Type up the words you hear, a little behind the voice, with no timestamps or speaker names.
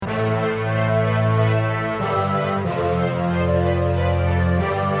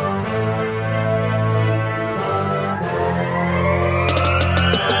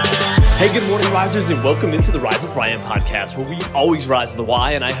Hey, good morning, risers, and welcome into the Rise with Ryan podcast, where we always rise with the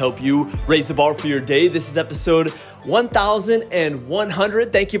why, and I hope you raise the bar for your day. This is episode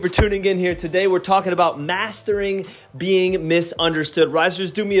 1100. Thank you for tuning in here today. We're talking about mastering being misunderstood.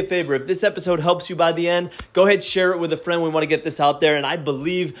 Risers, do me a favor. If this episode helps you by the end, go ahead, share it with a friend. We want to get this out there, and I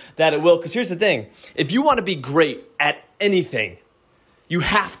believe that it will, because here's the thing. If you want to be great at anything, you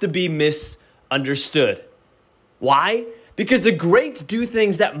have to be misunderstood. Why? Because the greats do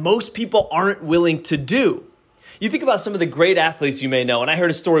things that most people aren't willing to do. You think about some of the great athletes you may know, and I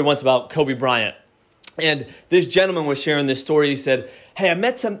heard a story once about Kobe Bryant. And this gentleman was sharing this story. He said, hey,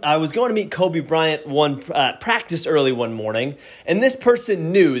 I was going to meet Kobe Bryant practice early one morning, and this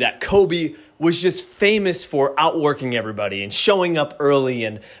person knew that Kobe was just famous for outworking everybody and showing up early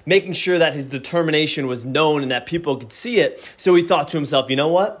and making sure that his determination was known and that people could see it. So he thought to himself, you know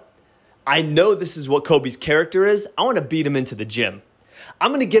what? I know this is what Kobe's character is. I want to beat him into the gym. I'm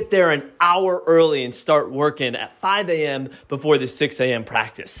going to get there an hour early and start working at 5 a.m. before the 6 a.m.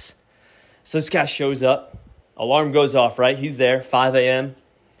 practice. So this guy shows up. Alarm goes off, right? He's there, 5 a.m.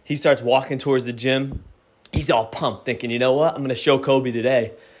 He starts walking towards the gym. He's all pumped, thinking, you know what? I'm going to show Kobe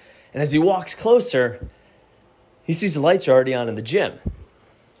today. And as he walks closer, he sees the lights are already on in the gym.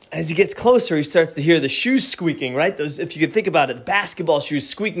 As he gets closer, he starts to hear the shoes squeaking, right? Those, if you could think about it, the basketball shoes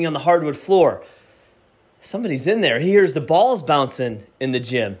squeaking on the hardwood floor. Somebody's in there. He hears the balls bouncing in the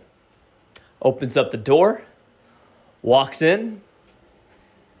gym. Opens up the door, walks in.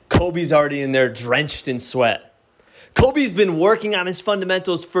 Kobe's already in there drenched in sweat. Kobe's been working on his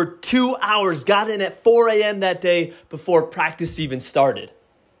fundamentals for 2 hours, got in at 4 a.m. that day before practice even started.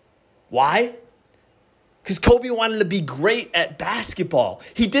 Why? Because Kobe wanted to be great at basketball.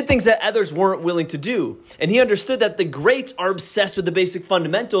 He did things that others weren't willing to do. And he understood that the greats are obsessed with the basic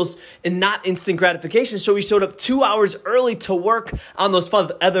fundamentals and not instant gratification. So he showed up 2 hours early to work on those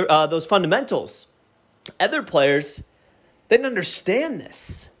fundamentals. Other players, they didn't understand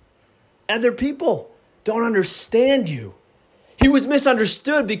this. Other people don't understand you. He was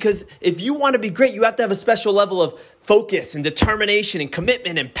misunderstood because if you want to be great, you have to have a special level of focus and determination and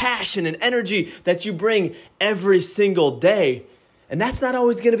commitment and passion and energy that you bring every single day. And that's not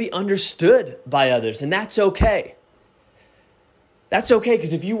always going to be understood by others. And that's okay. That's okay,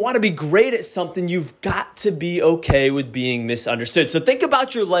 because if you want to be great at something, you've got to be okay with being misunderstood. So think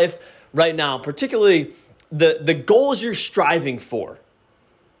about your life right now, particularly the goals you're striving for.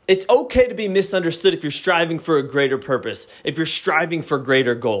 It's okay to be misunderstood if you're striving for a greater purpose, if you're striving for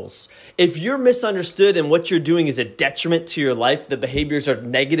greater goals. If you're misunderstood and what you're doing is a detriment to your life, the behaviors are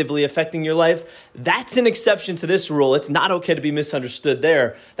negatively affecting your life, that's an exception to this rule. It's not okay to be misunderstood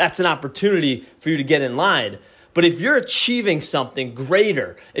there. That's an opportunity for you to get in line. But if you're achieving something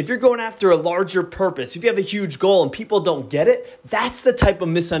greater, if you're going after a larger purpose, if you have a huge goal and people don't get it, that's the type of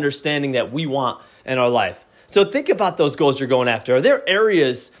misunderstanding that we want in our life. So think about those goals you're going after. Are there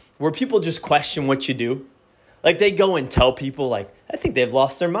areas where people just question what you do? Like they go and tell people like, I think they've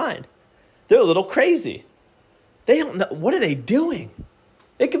lost their mind. They're a little crazy. They don't know. What are they doing?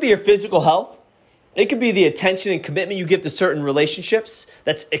 It could be your physical health. It could be the attention and commitment you give to certain relationships.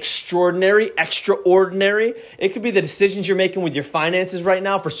 That's extraordinary. It could be the decisions you're making with your finances right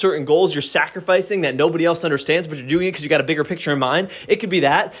now for certain goals you're sacrificing that nobody else understands, but you're doing it because you got a bigger picture in mind. It could be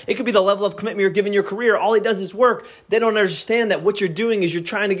that. It could be the level of commitment you're giving your career. All he does is work. They don't understand that what you're doing is you're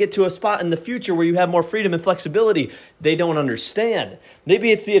trying to get to a spot in the future where you have more freedom and flexibility. They don't understand.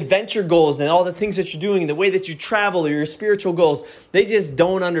 Maybe it's the adventure goals and all the things that you're doing, the way that you travel or your spiritual goals. They just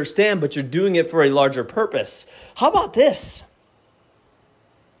don't understand, but you're doing it for a larger purpose. How about this?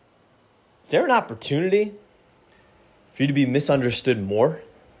 Is there an opportunity for you to be misunderstood more?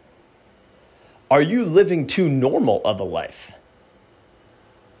 Are you living too normal of a life?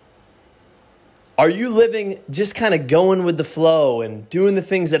 Are you living just kind of going with the flow and doing the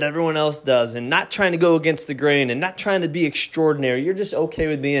things that everyone else does and not trying to go against the grain and not trying to be extraordinary? You're just okay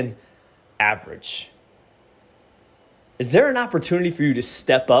with being average. Is there an opportunity for you to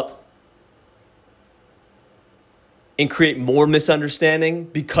step up and create more misunderstanding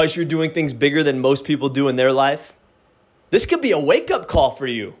because you're doing things bigger than most people do in their life? This could be a wake-up call for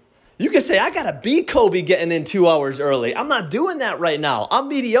you. You can say, I got to be Kobe getting in 2 hours early. I'm not doing that right now. I'm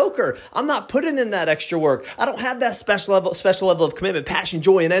mediocre. I'm not putting in that extra work. I don't have that special level of commitment, passion,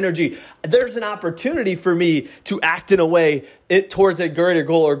 joy, and energy. There's an opportunity for me to act in a way towards a greater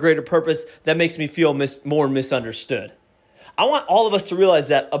goal or greater purpose that makes me feel more misunderstood. I want all of us to realize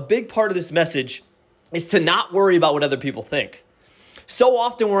that a big part of this message is to not worry about what other people think. So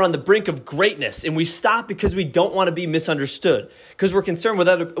often we're on the brink of greatness and we stop because we don't want to be misunderstood, because we're concerned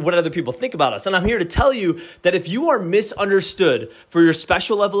with what other people think about us. And I'm here to tell you that if you are misunderstood for your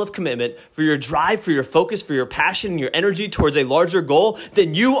special level of commitment, for your drive, for your focus, for your passion, and your energy towards a larger goal,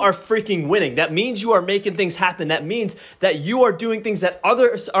 then you are freaking winning. That means you are making things happen. That means that you are doing things that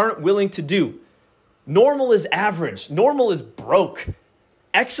others aren't willing to do. Normal is average. Normal is broke.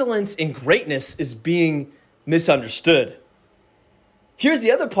 Excellence and greatness is being misunderstood. Here's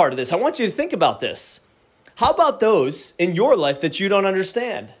the other part of this. I want you to think about this. How about those in your life that you don't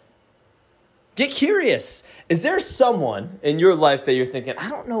understand? Get curious. Is there someone in your life that you're thinking, I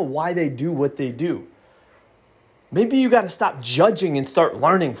don't know why they do what they do? Maybe you got to stop judging and start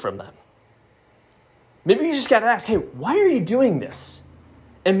learning from them. Maybe you just got to ask, hey, why are you doing this?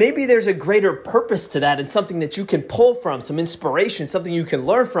 And maybe there's a greater purpose to that and something that you can pull from, some inspiration, something you can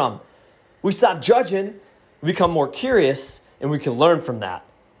learn from. We stop judging, we become more curious, and we can learn from that.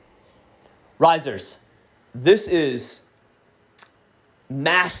 Risers, this is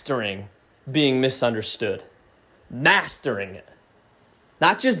mastering being misunderstood. Mastering it.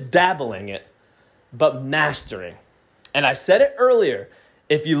 Not just dabbling it, but mastering. And I said it earlier,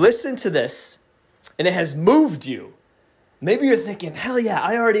 if you listen to this and it has moved you, maybe you're thinking, hell yeah,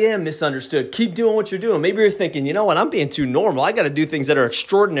 I already am misunderstood. Keep doing what you're doing. Maybe you're thinking, you know what, I'm being too normal. I got to do things that are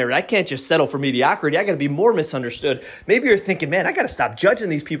extraordinary. I can't just settle for mediocrity. I got to be more misunderstood. Maybe you're thinking, man, I got to stop judging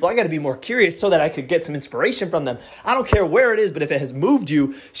these people. I got to be more curious so that I could get some inspiration from them. I don't care where it is, but if it has moved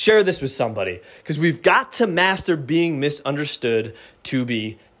you, share this with somebody, because we've got to master being misunderstood to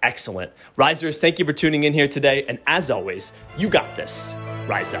be excellent. Risers, thank you for tuning in here today. And as always, you got this.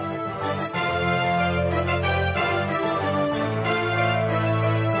 Rise up.